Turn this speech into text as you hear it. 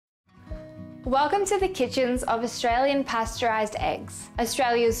Welcome to the kitchens of Australian pasteurised eggs,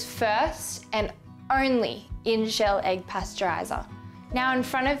 Australia's first and only in-shell egg pasteuriser. Now in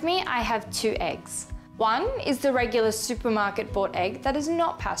front of me I have two eggs. One is the regular supermarket bought egg that is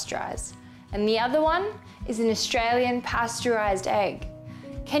not pasteurised, and the other one is an Australian pasteurised egg.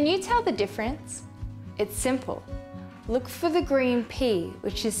 Can you tell the difference? It's simple. Look for the green P,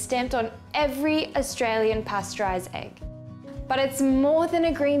 which is stamped on every Australian pasteurised egg. But it's more than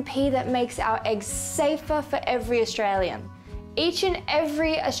a green P that makes our eggs safer for every Australian. Each and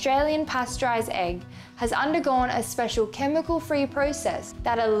every Australian pasteurised egg has undergone a special chemical-free process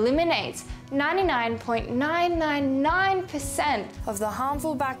that eliminates 99.999% of the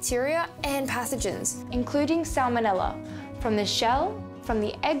harmful bacteria and pathogens, including salmonella, from the shell, from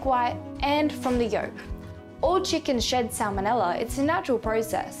the egg white, and from the yolk. All chickens shed salmonella. It's a natural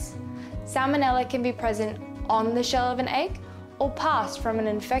process. Salmonella can be present on the shell of an egg or passed from an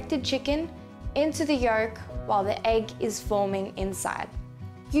infected chicken into the yolk while the egg is forming inside.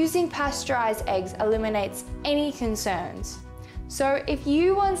 Using pasteurised eggs eliminates any concerns. So if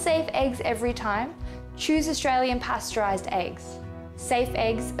you want safe eggs every time, choose Australian pasteurised eggs. Safe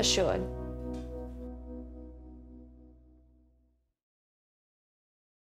eggs assured.